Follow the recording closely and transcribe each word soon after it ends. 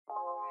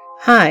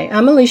Hi,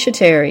 I'm Alicia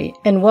Terry,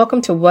 and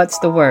welcome to What's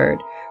the Word,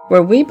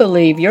 where we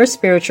believe your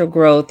spiritual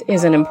growth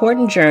is an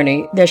important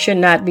journey that should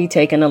not be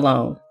taken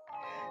alone.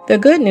 The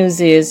good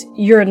news is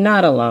you're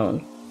not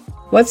alone.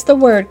 What's the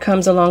Word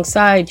comes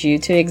alongside you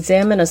to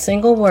examine a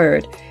single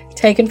word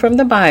taken from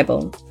the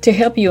Bible to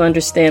help you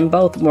understand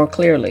both more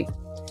clearly.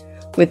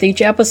 With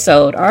each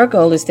episode, our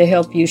goal is to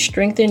help you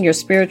strengthen your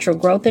spiritual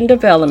growth and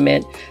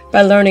development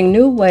by learning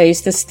new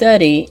ways to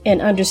study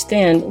and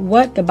understand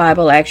what the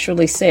Bible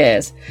actually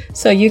says,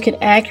 so you can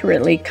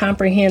accurately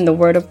comprehend the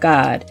Word of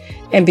God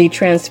and be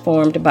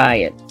transformed by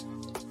it.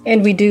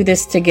 And we do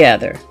this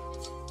together,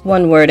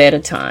 one word at a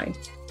time.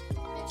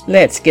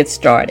 Let's get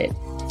started.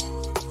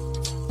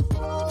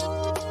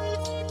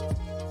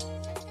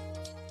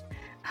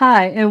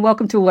 Hi, and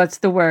welcome to What's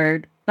the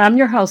Word? I'm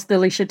your host,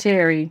 Alicia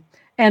Terry.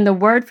 And the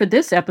word for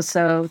this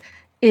episode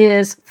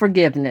is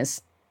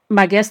forgiveness.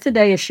 My guest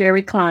today is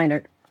Sherry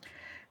Kleinert.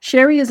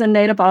 Sherry is a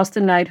native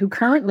Austinite who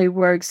currently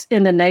works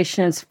in the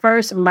nation's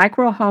first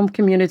micro-home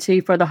community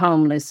for the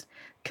homeless,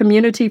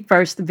 Community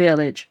First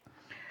Village.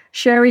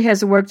 Sherry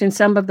has worked in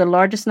some of the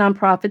largest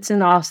nonprofits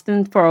in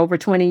Austin for over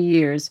 20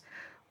 years.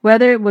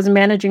 Whether it was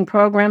managing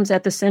programs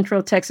at the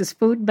Central Texas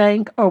Food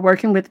Bank or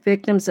working with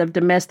victims of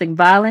domestic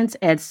violence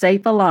at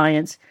Safe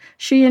Alliance,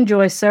 she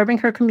enjoys serving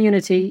her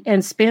community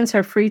and spends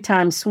her free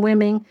time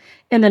swimming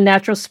in the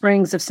natural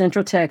springs of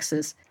Central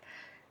Texas.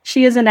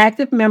 She is an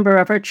active member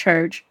of her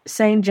church,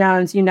 St.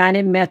 John's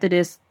United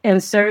Methodist,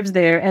 and serves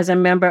there as a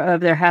member of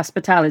their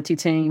hospitality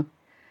team.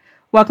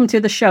 Welcome to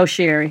the show,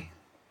 Sherry.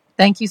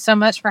 Thank you so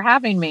much for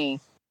having me.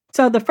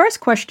 So the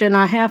first question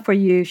I have for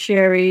you,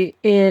 Sherry,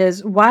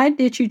 is why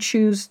did you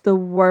choose the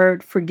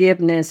word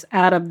forgiveness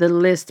out of the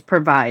list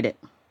provided?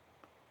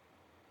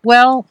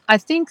 Well, I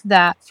think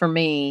that for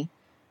me,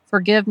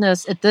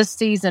 forgiveness at this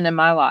season in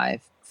my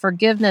life,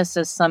 forgiveness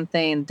is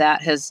something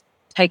that has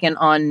taken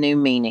on new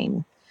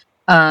meaning.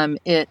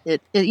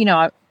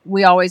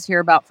 We always hear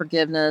about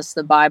forgiveness.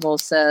 The Bible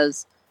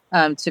says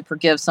to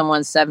forgive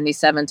someone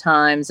 77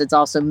 times. It's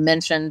also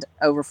mentioned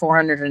over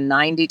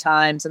 490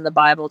 times in the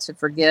Bible to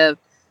forgive.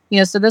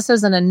 So this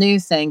isn't a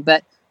new thing,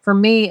 but for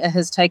me, it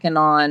has taken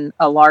on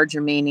a larger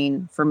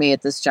meaning for me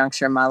at this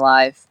juncture in my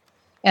life.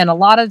 And a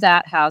lot of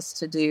that has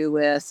to do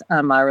with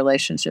my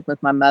relationship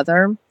with my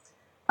mother.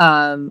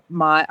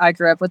 I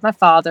grew up with my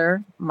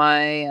father.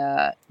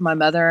 My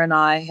mother and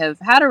I have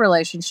had a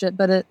relationship,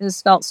 but it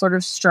has felt sort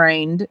of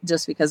strained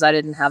just because I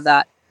didn't have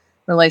that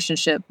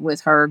relationship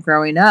with her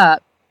growing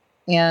up.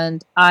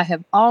 And I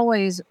have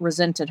always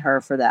resented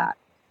her for that.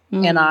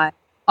 And I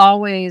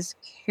always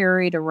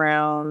carried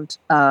around,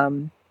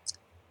 I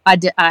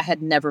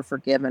had never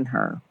forgiven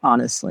her,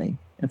 honestly,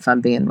 if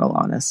I'm being real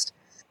honest.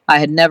 I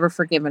had never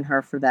forgiven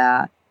her for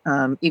that,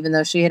 even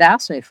though she had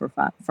asked me for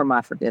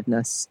my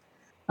forgiveness.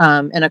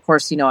 And of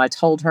course, I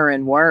told her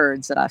in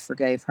words that I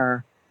forgave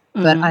her,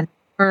 but I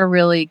never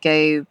really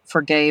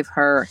forgave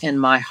her in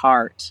my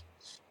heart.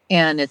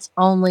 And it's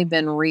only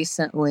been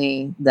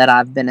recently that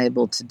I've been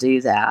able to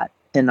do that,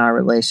 and our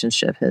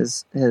relationship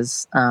has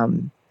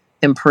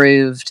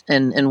improved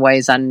in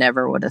ways I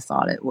never would have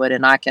thought it would.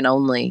 And I can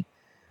only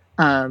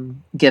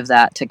give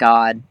that to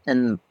God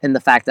and the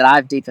fact that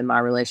I've deepened my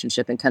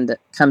relationship and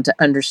come to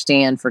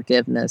understand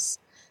forgiveness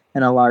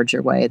in a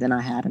larger way than I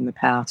had in the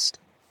past.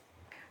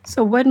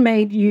 So what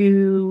made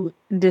you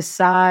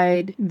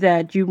decide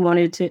that you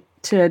wanted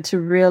to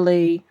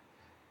really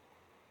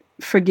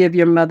forgive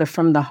your mother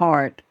from the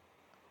heart?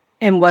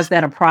 And was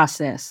that a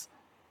process?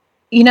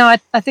 I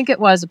think it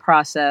was a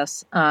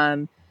process.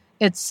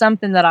 It's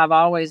something that I've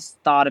always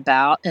thought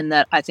about and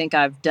that I think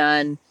I've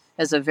done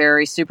as a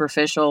very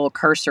superficial,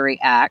 cursory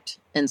act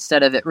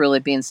instead of it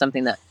really being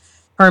something that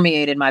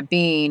permeated my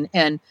being.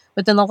 And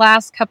within the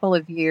last couple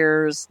of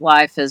years,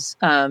 life has,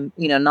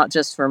 not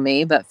just for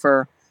me, but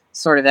for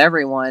sort of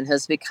everyone,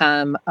 has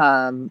become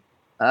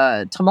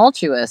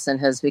tumultuous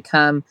and has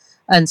become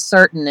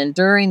uncertain. And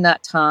during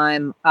that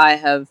time, I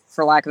have,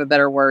 for lack of a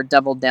better word,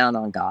 doubled down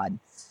on God.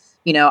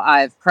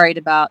 I've prayed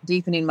about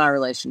deepening my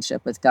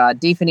relationship with God,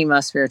 deepening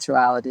my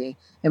spirituality,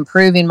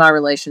 improving my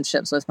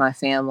relationships with my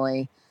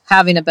family,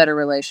 having a better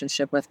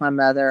relationship with my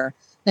mother,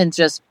 and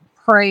just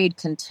prayed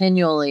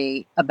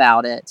continually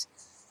about it.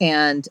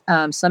 And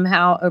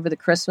somehow over the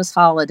Christmas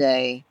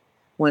holiday,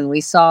 when we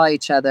saw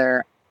each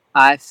other,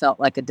 I felt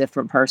like a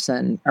different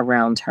person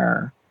around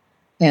her.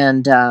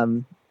 And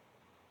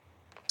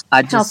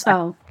I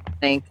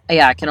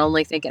can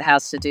only think it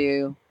has to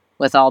do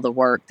with all the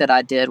work that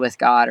I did with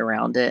God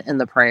around it and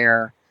the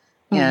prayer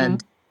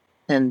and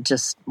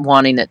just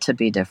wanting it to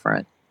be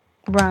different.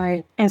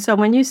 Right. And so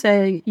when you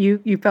say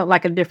you felt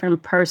like a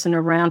different person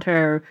around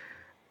her,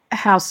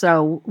 how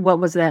so? What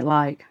was that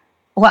like?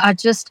 Well,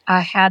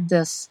 I had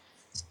this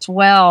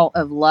swell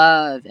of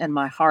love in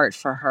my heart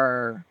for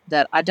her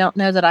that I don't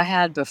know that I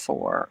had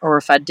before, or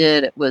if I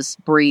did, it was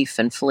brief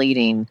and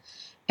fleeting.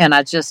 And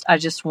I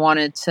just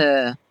wanted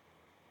to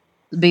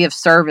be of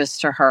service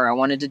to her. I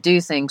wanted to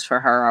do things for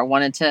her. I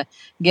wanted to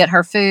get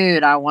her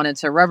food. I wanted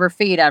to rub her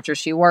feet after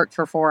she worked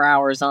for 4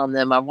 hours on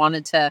them. I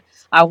wanted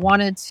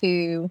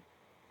to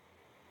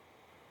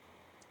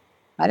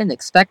I didn't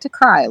expect to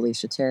cry,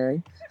 Alicia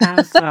Terry.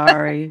 I'm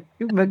sorry,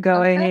 but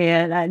go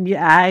ahead. I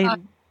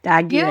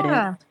get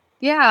it.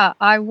 Yeah.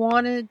 I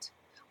wanted,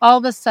 all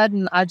of a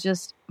sudden, I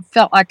just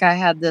felt like I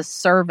had this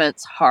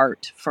servant's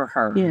heart for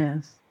her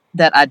Yes.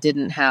 that I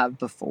didn't have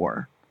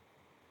before.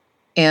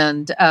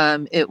 And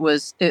it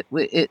was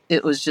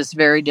just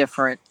very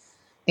different.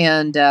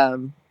 And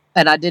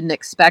I didn't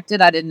expect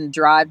it. I didn't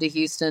drive to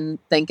Houston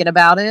thinking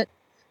about it.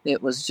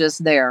 It was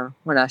just there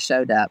when I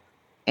showed up.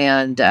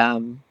 And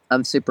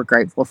I'm super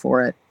grateful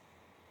for it.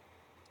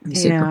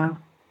 Yeah.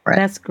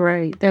 That's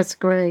great. That's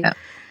great. Yeah.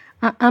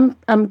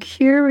 I'm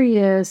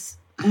curious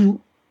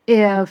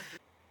if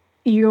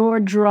you're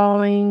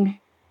drawing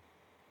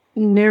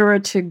nearer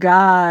to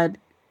God,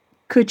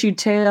 could you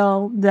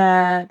tell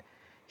that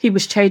He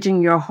was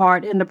changing your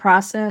heart in the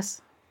process?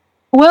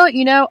 Well,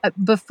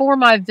 before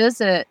my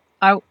visit,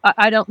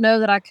 I don't know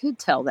that I could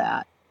tell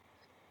that.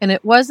 And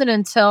it wasn't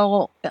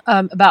until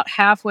about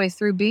halfway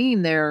through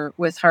being there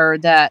with her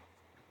that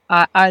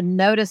I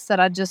noticed that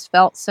I just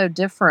felt so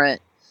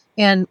different.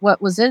 And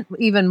what was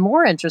even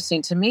more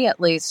interesting to me, at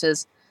least,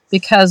 is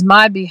because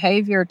my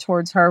behavior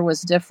towards her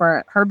was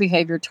different, her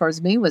behavior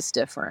towards me was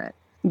different.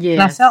 Yes.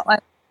 And I felt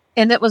like,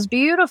 and it was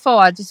beautiful.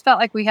 I just felt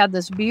like we had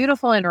this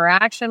beautiful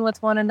interaction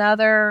with one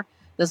another,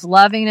 this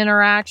loving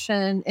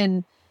interaction.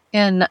 And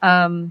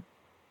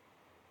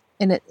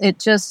it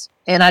just,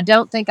 and I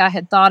don't think I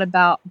had thought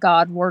about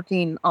God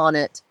working on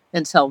it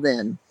until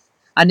then.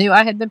 I knew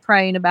I had been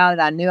praying about it.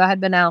 I knew I had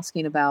been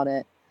asking about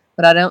it,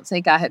 but I don't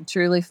think I had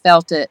truly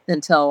felt it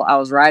until I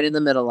was right in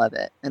the middle of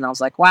it. And I was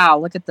like, wow,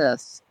 look at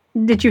this.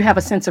 Did you have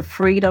a sense of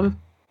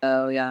freedom?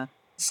 Oh, yeah.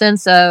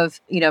 Sense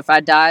of, if I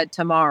died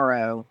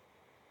tomorrow,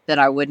 that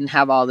I wouldn't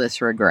have all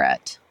this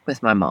regret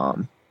with my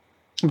mom.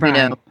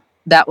 Right.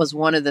 That was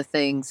one of the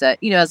things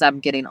that, as I'm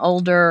getting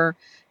older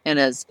and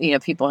as,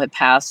 people had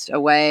passed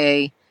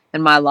away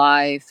in my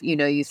life,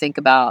 you think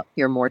about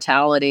your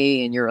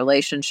mortality and your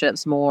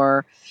relationships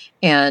more.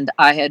 And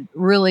I had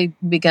really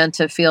begun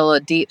to feel a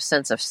deep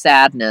sense of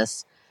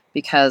sadness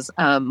because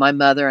my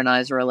mother and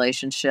I's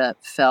relationship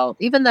felt,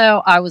 even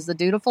though I was the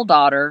dutiful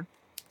daughter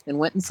and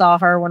went and saw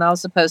her when I was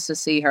supposed to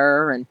see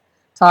her and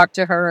talked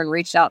to her and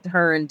reached out to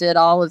her and did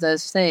all of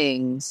those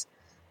things,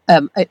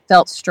 it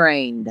felt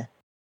strained.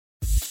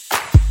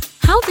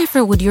 How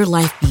different would your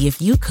life be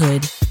if you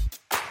could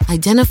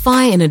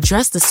identify and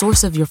address the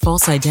source of your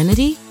false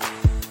identity,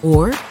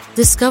 or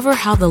discover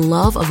how the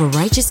love of a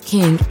righteous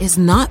king is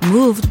not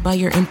moved by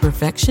your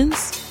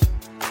imperfections?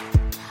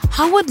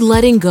 How would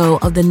letting go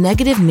of the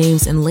negative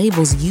names and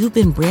labels you've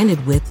been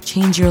branded with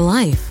change your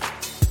life?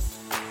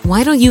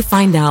 Why don't you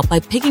find out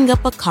by picking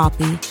up a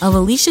copy of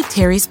Alicia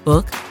Terry's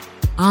book,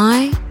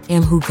 I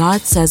Am Who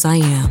God Says I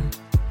Am,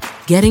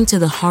 Getting to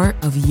the Heart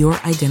of Your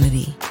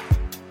Identity.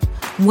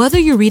 Whether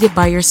you read it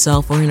by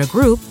yourself or in a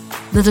group,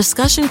 the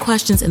discussion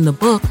questions in the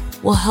book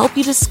will help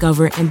you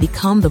discover and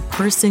become the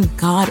person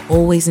God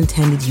always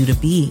intended you to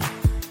be.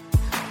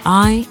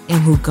 I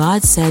Am Who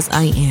God Says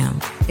I Am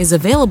is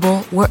available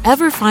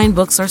wherever fine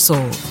books are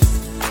sold.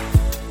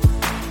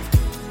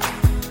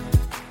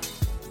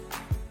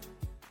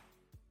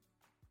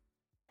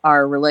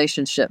 Our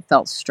relationship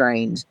felt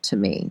strained to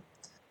me.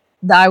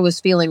 I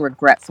was feeling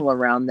regretful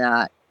around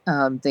that,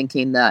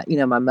 thinking that,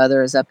 my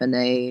mother is up in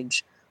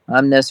age.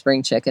 I'm no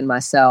spring chicken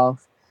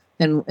myself.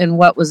 And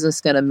what was this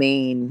going to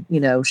mean?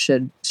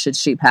 Should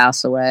she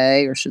pass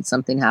away or should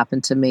something happen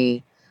to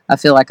me? I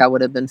feel like I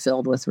would have been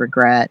filled with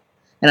regret,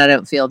 and I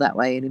don't feel that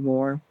way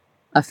anymore.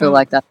 I feel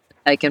like that's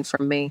taken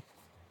from me.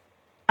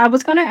 I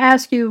was going to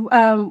ask you,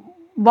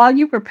 while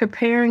you were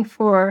preparing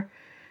for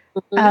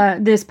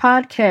this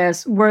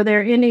podcast, were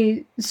there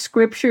any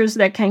scriptures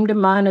that came to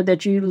mind or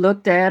that you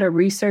looked at or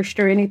researched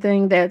or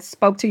anything that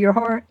spoke to your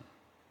heart?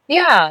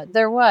 Yeah,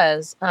 there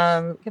was.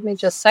 Give me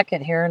just a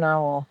second here and I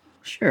will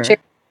Sure. share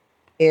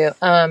with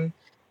you.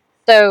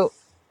 So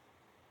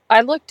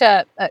I looked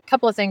at a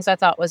couple of things I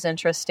thought was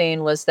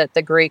interesting was that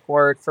the Greek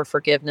word for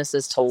forgiveness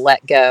is to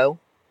let go.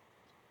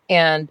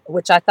 And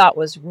which I thought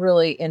was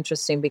really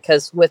interesting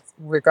because with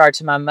regard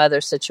to my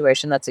mother's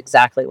situation, that's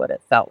exactly what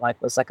it felt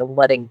like, was like a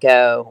letting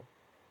go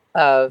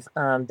of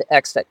the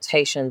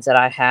expectations that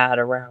I had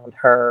around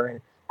her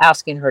and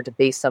asking her to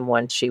be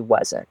someone she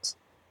wasn't.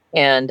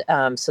 And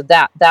so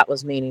that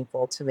was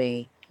meaningful to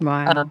me.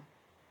 Wow.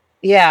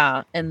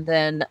 Yeah. And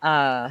then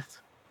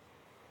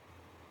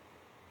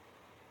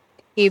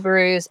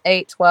Hebrews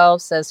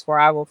 8:12 says, "For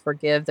I will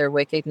forgive their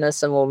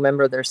wickedness and will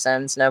remember their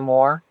sins no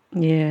more."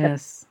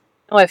 Yes.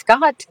 Oh, if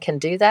God can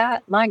do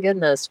that, my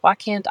goodness, why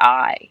can't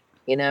I?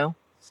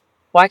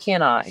 Why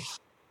can't I?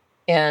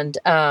 And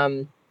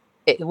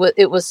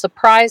it was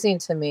surprising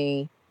to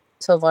me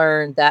to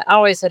learn that I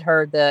always had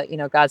heard that,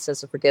 God says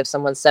to forgive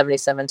someone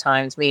 77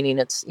 times, meaning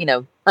it's,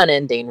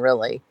 unending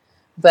really.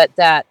 But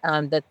that,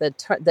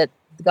 that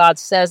God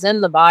says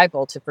in the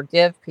Bible to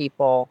forgive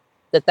people,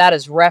 that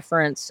is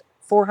referenced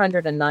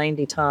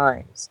 490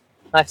 times.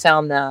 I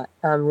found that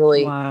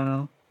really,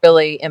 Wow.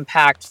 really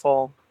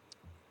impactful.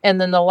 And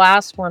then the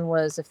last one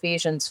was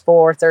Ephesians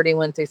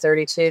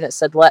 4:31-32. And it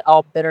said, let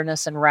all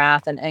bitterness and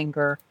wrath and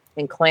anger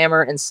and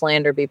clamor and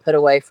slander be put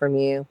away from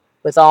you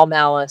with all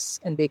malice,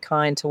 and be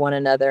kind to one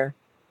another,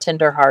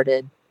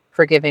 tenderhearted,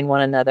 forgiving one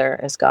another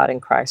as God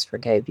in Christ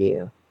forgave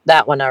you.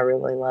 That one I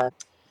really love.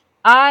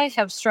 I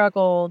have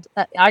struggled.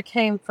 I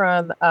came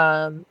from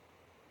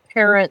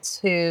parents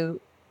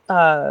who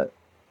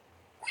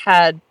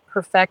had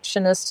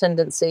perfectionist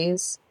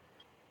tendencies,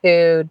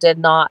 who did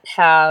not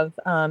have,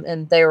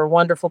 and they were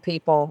wonderful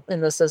people,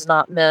 and this is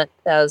not meant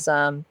as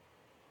a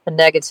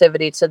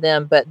negativity to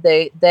them, but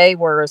they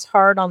were as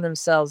hard on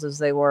themselves as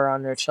they were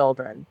on their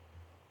children.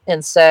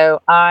 And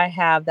so I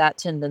have that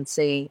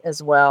tendency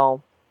as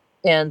well.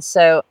 And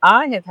so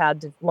I have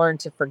had to learn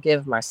to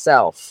forgive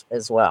myself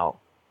as well.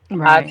 I've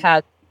Right.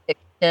 had to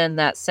extend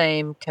that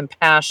same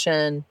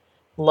compassion,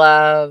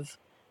 love,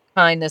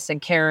 kindness,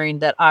 and caring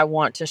that I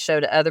want to show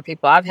to other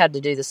people. I've had to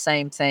do the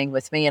same thing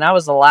with me. And I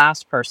was the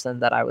last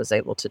person that I was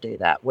able to do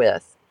that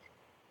with.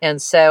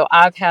 And so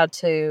I've had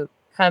to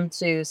come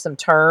to some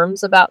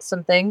terms about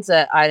some things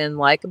that I didn't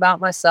like about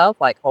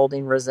myself, like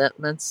holding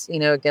resentments,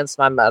 against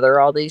my mother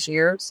all these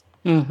years.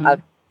 Mm-hmm.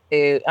 I've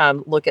had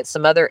to look at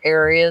some other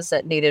areas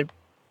that needed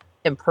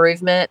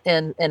improvement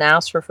and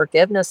ask for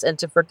forgiveness, and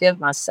to forgive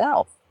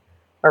myself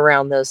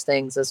around those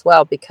things as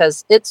well,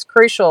 because it's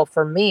crucial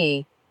for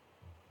me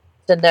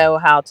to know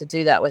how to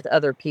do that with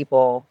other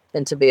people,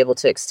 and to be able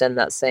to extend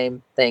that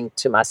same thing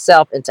to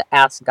myself, and to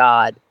ask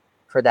God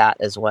for that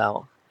as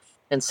well.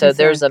 And so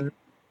there's Exactly. a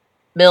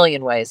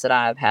million ways that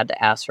I've had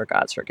to ask for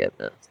God's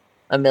forgiveness.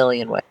 A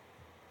million ways.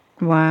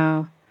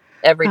 Wow.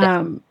 Every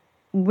day.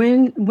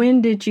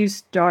 When did you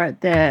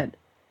start that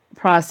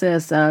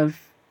process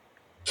of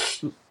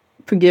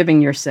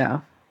forgiving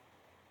yourself?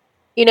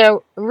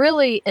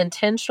 Really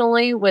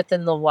intentionally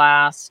within the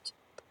last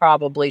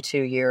probably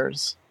 2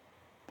 years.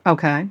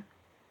 Okay.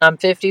 I'm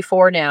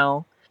 54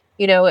 now.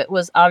 It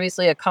was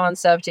obviously a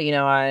concept,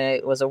 I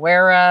was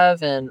aware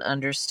of and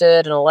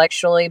understood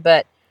intellectually,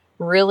 but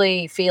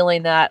really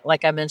feeling that,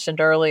 like I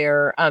mentioned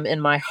earlier, in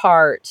my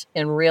heart,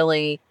 and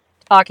really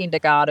talking to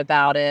God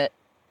about it,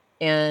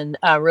 and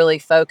really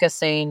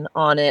focusing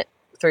on it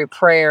through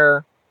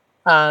prayer,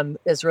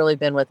 has really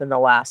been within the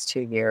last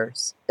 2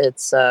 years.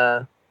 It's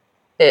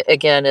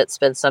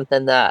been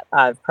something that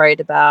I've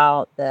prayed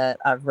about, that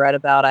I've read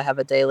about. I have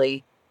a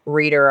daily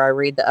reader. I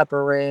read the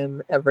Upper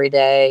Room every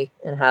day,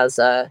 and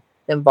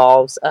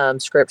involves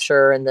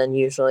scripture, and then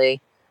usually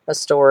a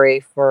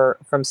story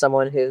from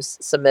someone who's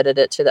submitted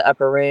it to the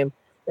Upper Room.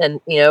 And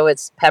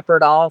it's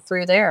peppered all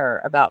through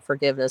there about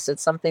forgiveness.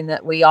 It's something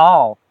that we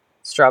all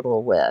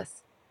struggle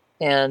with,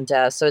 and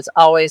so it's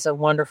always a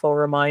wonderful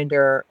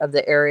reminder of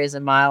the areas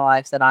in my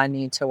life that I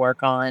need to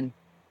work on,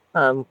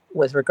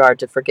 with regard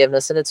to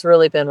forgiveness. And it's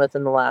really been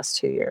within the last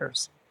 2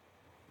 years.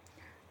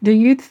 Do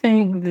you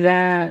think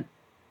that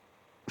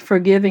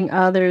forgiving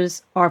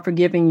others or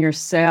forgiving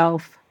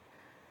yourself,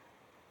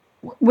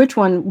 which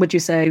one would you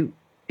say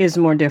is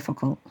more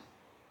difficult?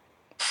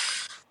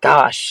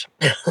 Gosh.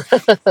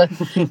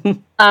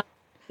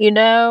 You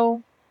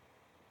know,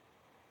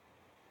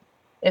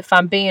 if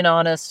I'm being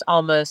honest,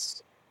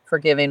 almost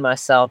forgiving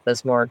myself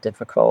is more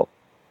difficult.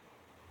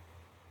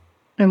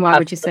 And why I,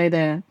 would you say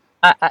that?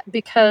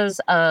 because,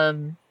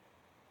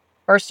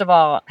 first of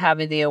all,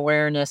 having the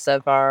awareness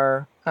of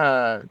our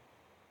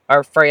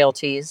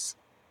frailties,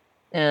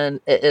 and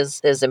it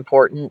is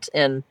important.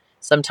 And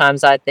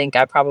sometimes I think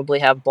I probably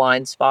have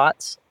blind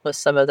spots with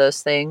some of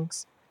those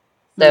things.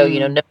 So,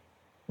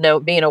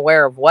 Mm, being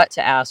aware of what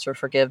to ask for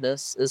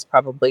forgiveness is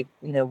probably,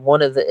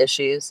 one of the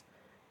issues.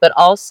 But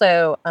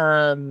also,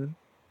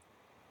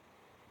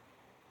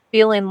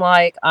 feeling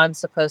like I'm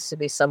supposed to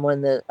be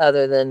someone that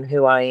other than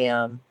who I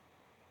am,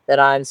 that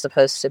I'm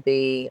supposed to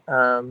be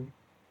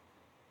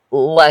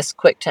less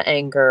quick to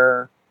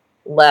anger,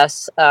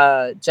 less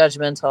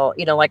judgmental.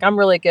 Like I'm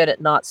really good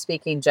at not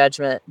speaking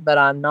judgment, but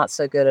I'm not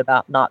so good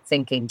about not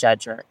thinking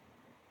judgment.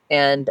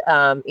 And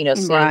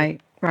seeing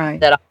right, right.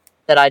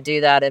 that I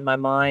do that in my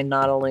mind,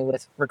 not only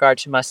with regard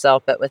to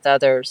myself but with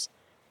others.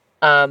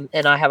 And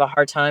I have a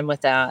hard time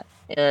with that.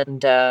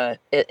 And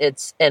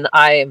and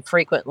I am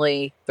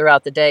frequently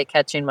throughout the day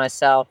catching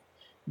myself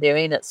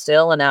doing it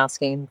still, and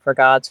asking for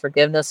God's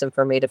forgiveness and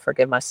for me to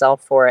forgive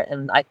myself for it.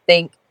 And I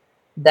think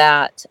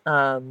that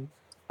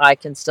I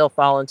can still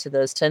fall into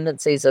those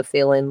tendencies of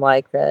feeling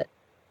like that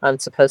I'm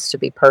supposed to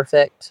be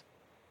perfect,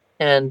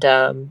 and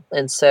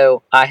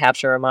so I have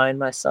to remind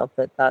myself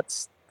that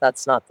that's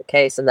not the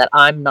case, and that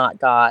I'm not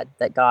God.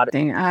 That God.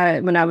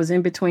 When I was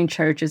in between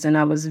churches and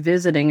I was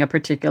visiting a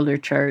particular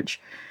church,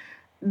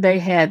 they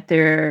had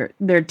their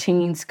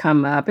teens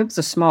come up. It was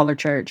a smaller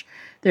church.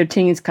 Their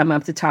teens come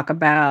up to talk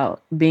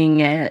about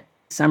being at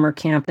summer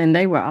camp, and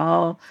they were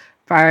all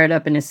fired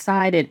up and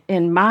excited.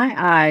 And my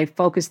eye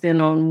focused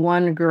in on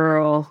one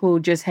girl who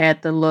just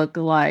had to look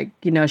like,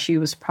 she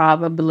was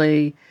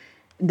probably,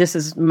 this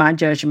is my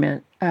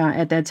judgment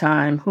at that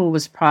time, who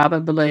was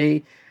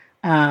probably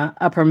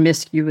a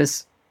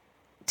promiscuous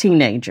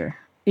teenager,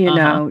 Uh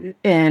huh.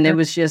 and it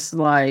was just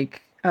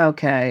like,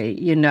 okay,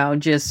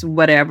 just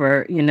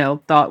whatever,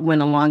 thought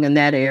went along in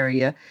that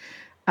area.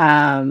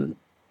 Um,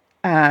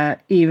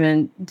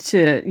 Even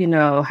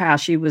to, how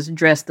she was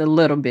dressed a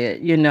little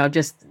bit,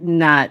 just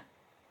not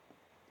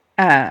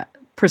uh,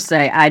 per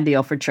se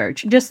ideal for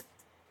church, just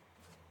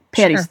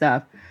petty Sure.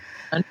 stuff.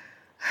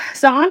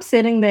 So I'm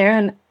sitting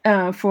there,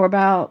 and for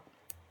about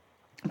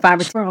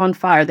 5 or 6 were on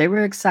fire. They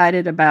were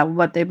excited about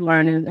what they've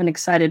learned and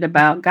excited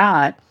about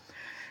God.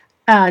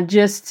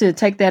 Just to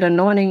take that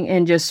anointing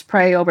and just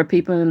pray over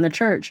people in the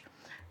church.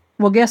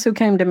 Well, guess who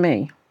came to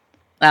me?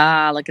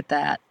 Look at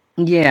that.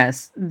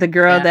 Yes, the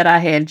girl Yeah. that I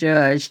had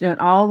judged. And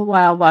all the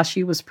while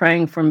she was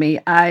praying for me,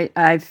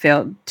 I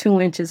felt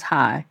 2 inches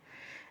high.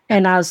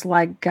 And I was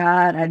like,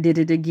 God, I did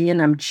it again.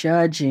 I'm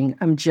judging.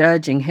 I'm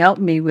judging. Help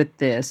me with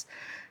this.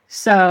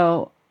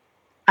 So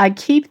I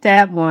keep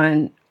that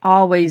one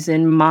always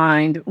in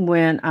mind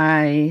when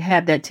I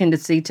have that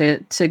tendency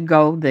to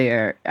go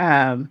there.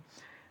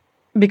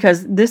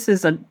 Because this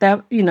is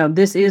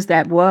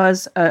that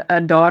was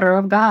a daughter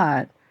of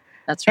God.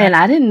 That's And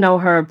right. I didn't know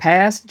her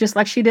past, just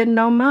like she didn't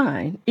know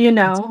mine,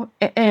 That's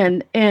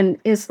and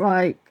it's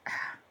like,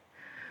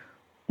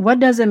 what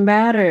does it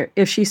matter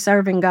if she's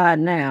serving God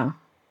now?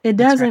 It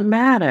that's right. doesn't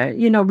matter.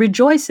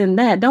 Rejoice in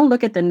that. Don't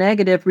look at the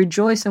negative.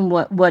 Rejoice in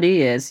what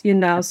is.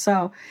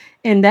 So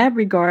in that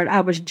regard,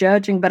 I was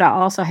judging, but I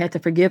also had to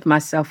forgive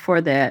myself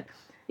for that.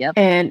 Yep.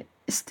 And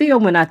still,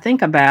 when I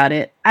think about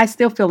it, I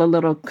still feel a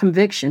little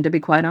conviction, to be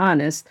quite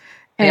honest.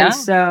 And Yeah.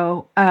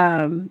 so,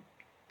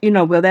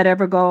 will that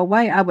ever go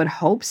away? I would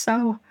hope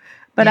so.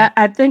 But Yeah.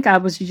 I think I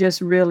was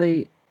just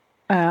really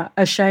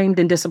ashamed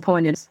and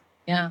disappointed.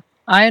 Yeah.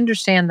 I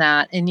understand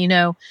that. And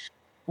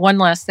one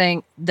last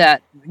thing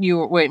that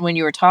when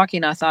you were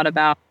talking, I thought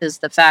about is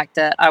the fact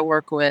that I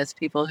work with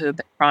people who have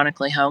been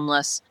chronically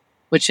homeless,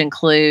 which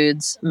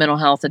includes mental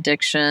health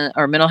addiction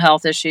or mental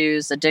health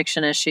issues,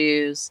 addiction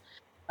issues,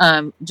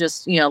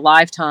 just,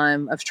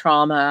 lifetime of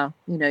trauma,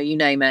 you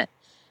name it.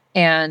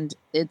 And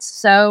it's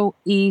so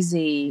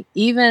easy,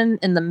 even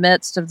in the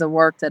midst of the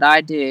work that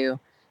I do,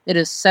 it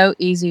is so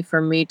easy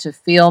for me to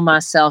feel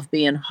myself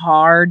being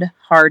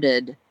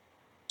hard-hearted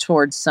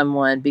towards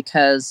someone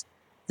because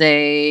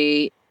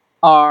they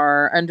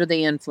are under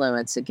the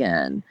influence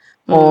again,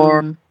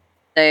 or Mm,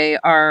 they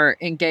are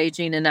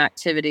engaging in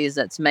activities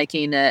that's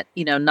making it,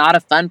 not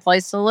a fun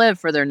place to live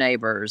for their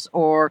neighbors,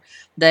 or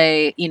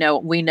they,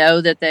 we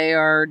know that they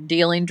are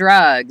dealing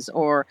drugs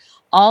or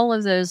all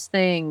of those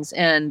things.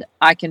 And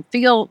I can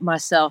feel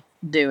myself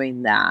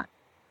doing that.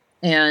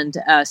 And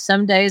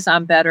some days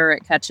I'm better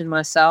at catching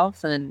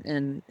myself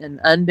and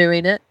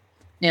undoing it.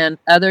 And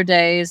other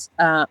days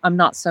I'm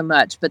not so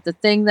much. But the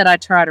thing that I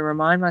try to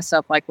remind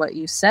myself, like what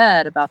you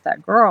said about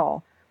that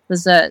girl,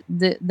 was that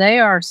they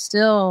are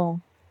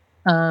still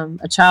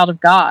a child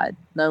of God,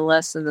 no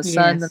less than the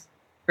sun, the yes.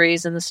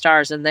 trees, and the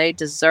stars. And they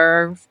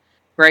deserve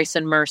grace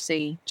and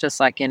mercy just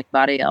like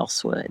anybody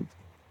else would.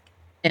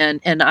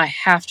 And I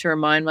have to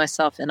remind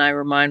myself, and I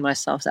remind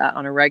myself that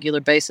on a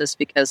regular basis,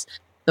 because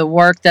the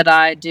work that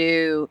I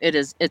do,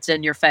 it's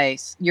in your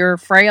face. Your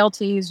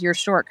frailties, your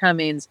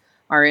shortcomings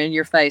are in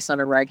your face on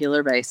a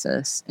regular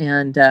basis.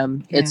 And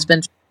it's Yeah.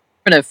 been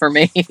transformative for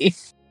me.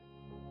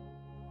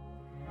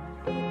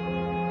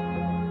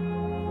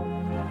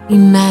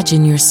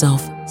 Imagine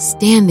yourself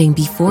standing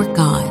before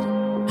God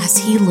as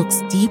He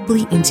looks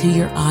deeply into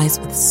your eyes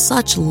with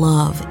such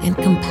love and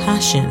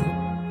compassion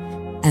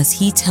as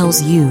He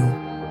tells you,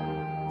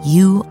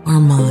 "You are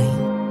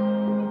mine."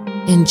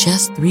 In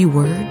just 3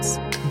 words,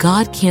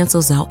 God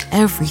cancels out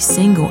every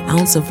single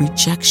ounce of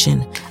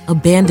rejection,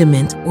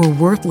 abandonment, or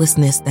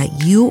worthlessness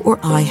that you or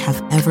I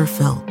have ever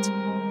felt.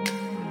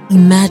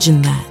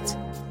 Imagine that.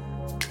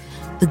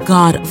 The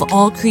God of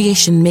all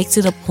creation makes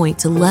it a point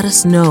to let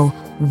us know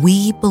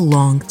we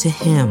belong to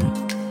Him,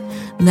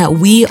 that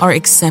we are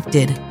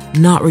accepted,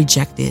 not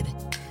rejected.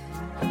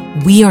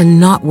 We are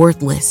not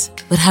worthless,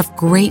 but have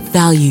great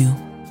value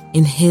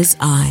in His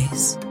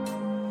eyes.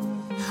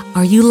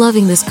 Are you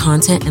loving this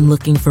content and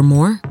looking for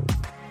more?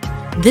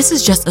 This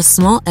is just a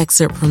small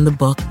excerpt from the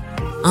book,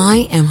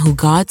 I Am Who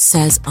God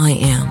Says I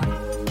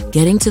Am,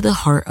 Getting to the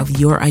Heart of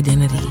Your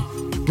Identity,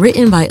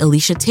 written by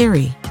Alicia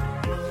Terry.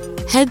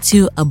 Head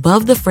to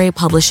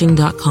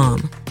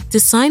AboveTheFrayPublishing.com to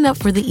sign up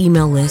for the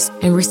email list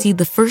and receive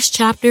the first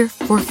chapter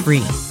for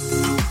free.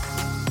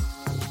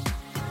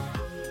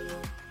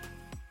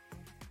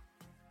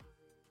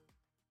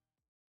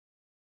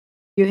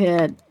 You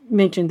had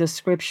mentioned the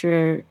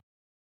scripture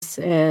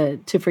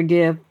to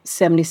forgive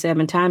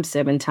 77 times,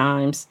 7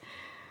 times.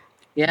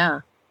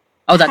 Yeah.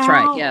 Oh, that's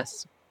right. How,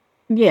 Yes.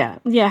 yeah,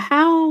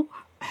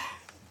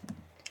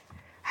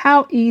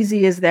 how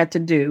easy is that to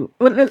do?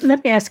 Well,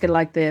 let me ask it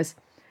like this.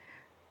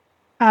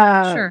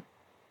 Uh, Sure.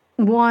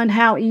 One,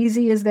 how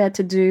easy is that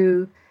to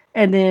do?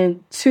 And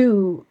then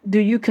two, do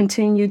you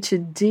continue to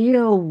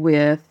deal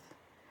with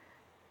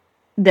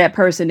that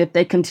person if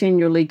they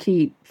continually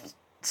keep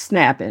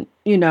snapping?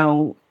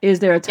 Is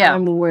there a Yeah.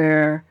 time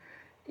where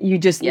You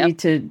just Yep. need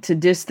to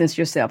distance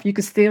yourself. You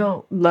can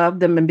still love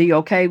them and be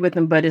okay with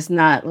them, but it's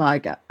not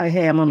like,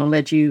 hey, I'm going to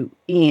let you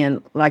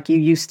in like you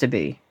used to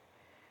be.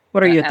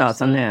 What are your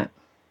thoughts on Absolutely. that?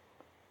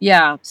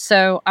 Yeah.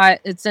 So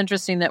it's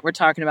interesting that we're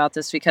talking about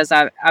this because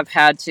I've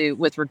had to,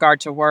 with regard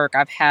to work,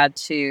 I've had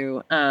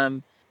to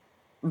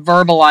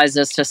verbalize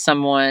this to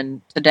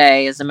someone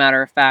today, as a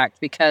matter of fact,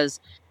 because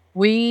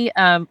we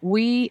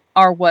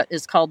are what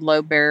is called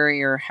low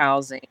barrier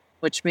housing,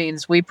 which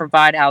means we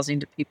provide housing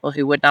to people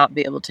who would not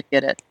be able to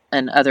get it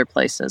in other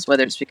places,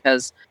 whether it's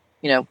because,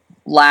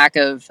 lack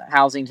of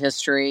housing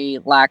history,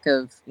 lack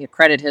of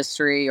credit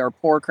history, or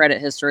poor credit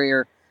history,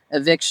 or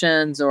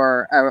evictions,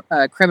 or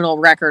a criminal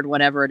record,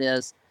 whatever it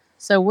is.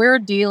 So we're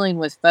dealing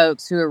with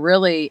folks who are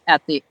really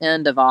at the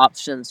end of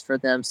options for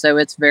them. So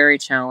it's very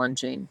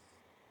challenging.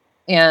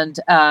 And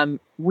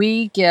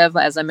we give,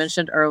 as I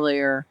mentioned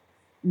earlier,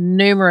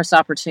 numerous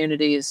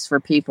opportunities for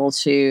people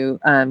to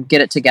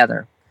get it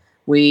together.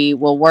 We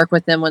will work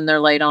with them when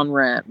they're late on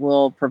rent.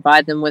 We'll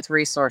provide them with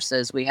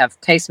resources. We have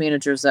case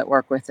managers that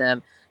work with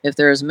them. If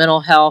there's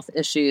mental health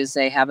issues,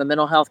 they have a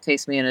mental health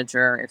case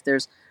manager. If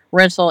there's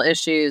rental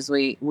issues,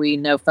 we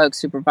know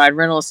folks who provide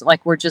rentals.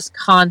 Like, we're just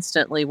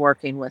constantly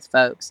working with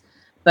folks.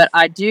 But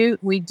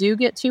we do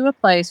get to a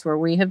place where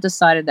we have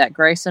decided that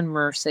grace and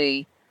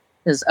mercy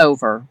is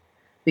over,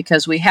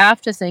 because we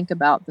have to think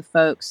about the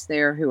folks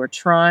there who are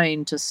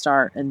trying to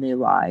start a new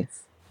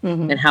life,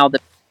 Mm-hmm. and how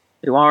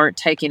who aren't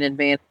taking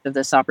advantage of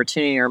this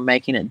opportunity or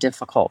making it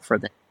difficult for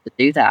them to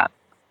do that.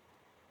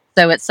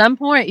 So at some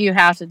point, you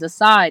have to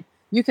decide.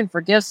 You can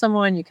forgive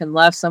someone, you can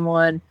love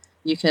someone,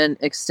 you can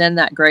extend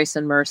that grace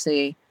and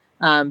mercy,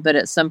 but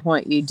at some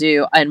point you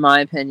do, in my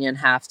opinion,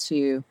 have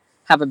to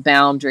have a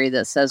boundary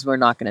that says we're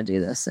not going to do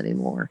this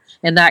anymore.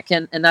 And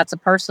that's a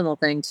personal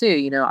thing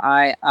too.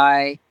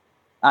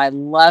 I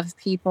love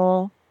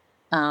people,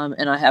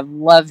 and I have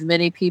loved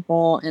many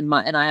people and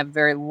I am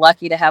very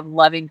lucky to have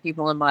loving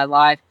people in my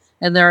life.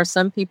 And there are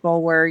some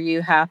people where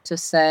you have to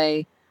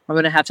say, I'm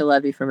going to have to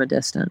love you from a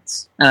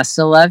distance, and I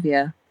still love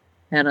you,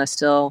 and I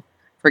still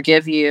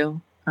forgive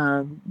you,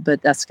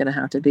 but that's going to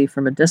have to be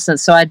from a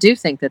distance. So I do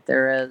think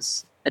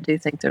there's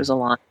a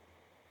line.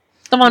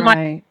 Someone might,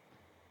 Right.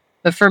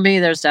 but for me,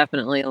 there's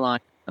definitely a line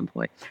at some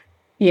point.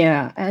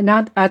 Yeah, and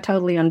I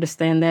totally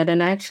understand that.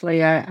 And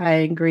actually, I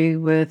agree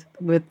with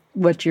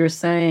what you're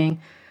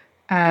saying.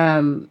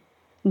 Um,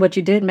 what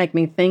you did make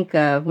me think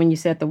of when you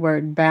said the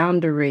word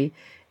boundary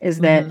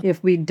is that Hmm.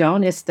 if we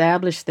don't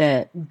establish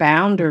that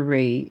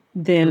boundary,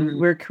 then Hmm.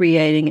 we're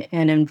creating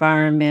an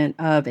environment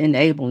of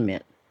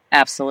enablement.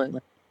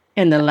 Absolutely.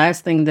 And the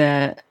last thing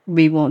that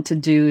we want to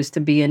do is to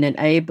be an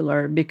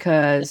enabler,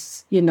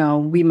 because,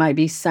 we might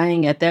be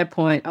saying at that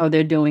point, oh,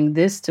 they're doing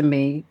this to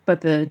me.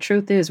 But the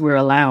truth is, we're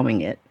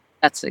allowing it.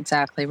 That's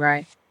exactly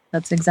right.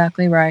 That's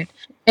exactly right.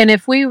 And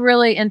if we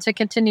really, and to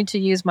continue to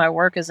use my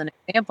work as an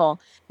example,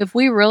 if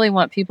we really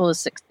want people to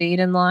succeed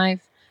in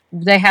life,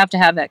 they have to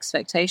have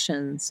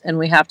expectations, and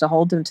we have to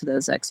hold them to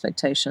those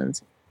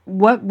expectations.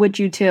 What would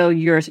you tell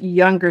your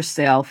younger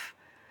self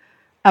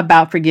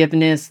about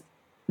forgiveness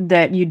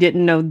that you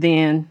didn't know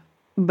then,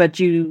 but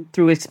you,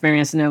 through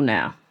experience, know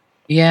now?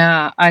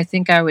 Yeah, I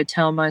think I would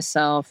tell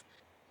myself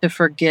to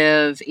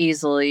forgive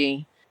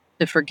easily,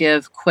 to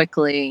forgive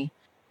quickly,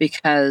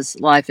 because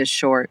life is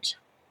short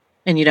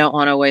and you don't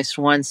want to waste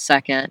 1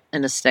 second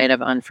in a state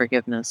of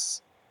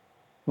unforgiveness.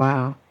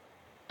 Wow.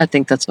 I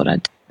think that's what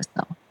I'd tell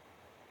myself.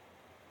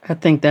 I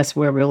think that's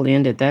where we'll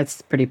end it.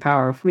 That's pretty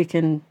powerful. We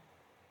can.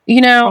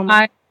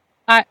 I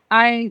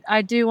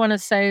do want to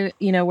say,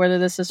 whether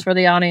this is for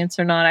the audience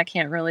or not, I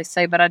can't really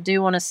say, but I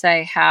do want to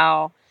say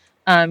how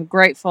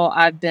grateful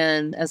I've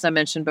been, as I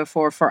mentioned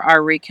before, for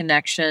our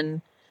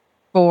reconnection,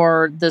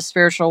 for the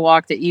spiritual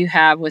walk that you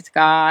have with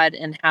God,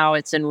 and how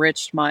it's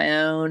enriched my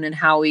own, and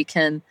how we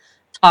can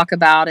talk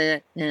about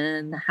it,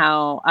 and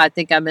how I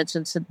think I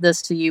mentioned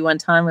this to you one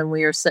time when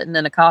we were sitting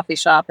in a coffee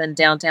shop in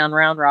downtown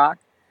Round Rock,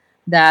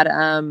 that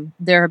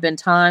there have been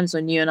times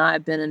when you and I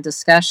have been in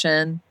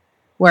discussion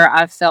where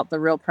I've felt the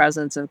real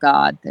presence of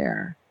God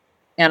there.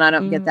 And I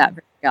don't get that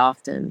very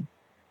often.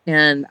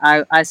 And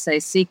I say,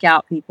 seek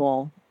out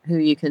people who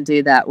you can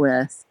do that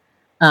with.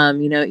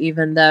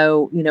 Even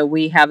though,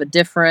 we have a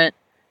different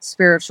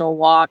spiritual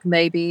walk,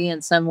 maybe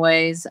in some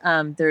ways,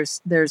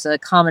 there's a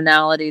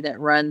commonality that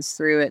runs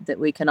through it that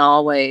we can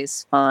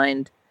always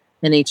find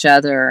in each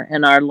other,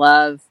 and our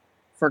love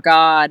for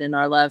God and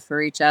our love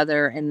for each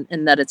other,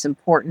 and that it's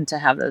important to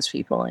have those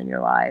people in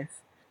your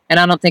life. And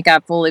I don't think I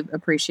fully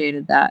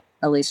appreciated that,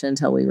 Alicia,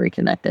 until we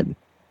reconnected.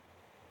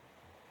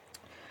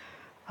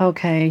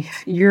 Okay,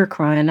 you're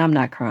crying. I'm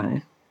not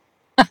crying.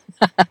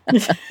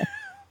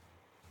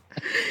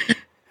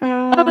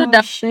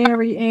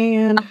 Sherry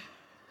Ann,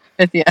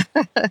 Yeah.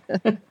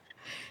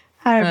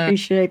 I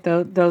appreciate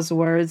those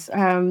words.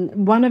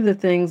 One of the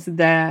things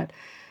that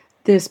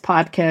this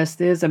podcast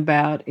is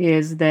about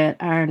is that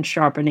iron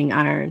sharpening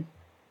iron.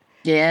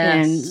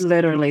 And Yes.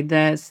 literally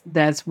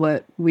that's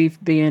what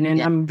we've been. And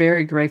Yeah. I'm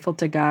very grateful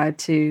to God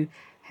to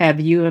have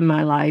you in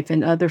my life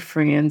and other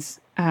friends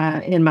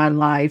in my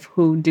life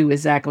who do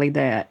exactly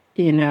that,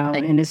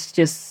 and it's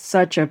just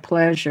such a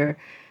pleasure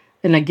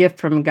and a gift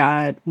from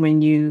God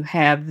when you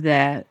have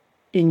that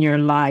in your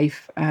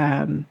life.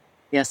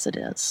 Yes, it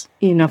is.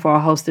 For a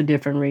host of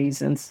different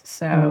reasons.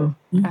 So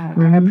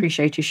I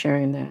appreciate you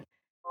sharing that.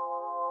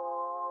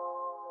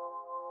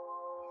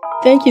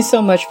 Thank you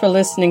so much for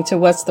listening to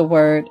What's the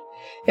Word.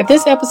 If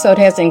this episode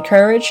has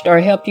encouraged or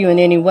helped you in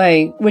any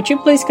way, would you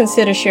please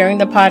consider sharing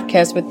the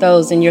podcast with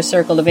those in your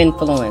circle of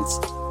influence?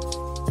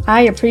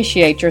 I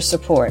appreciate your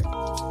support.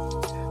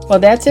 Well,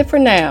 that's it for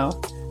now.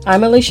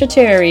 I'm Alicia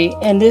Terry,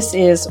 and this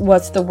is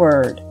What's the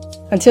Word.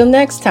 Until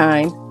next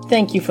time,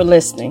 thank you for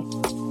listening.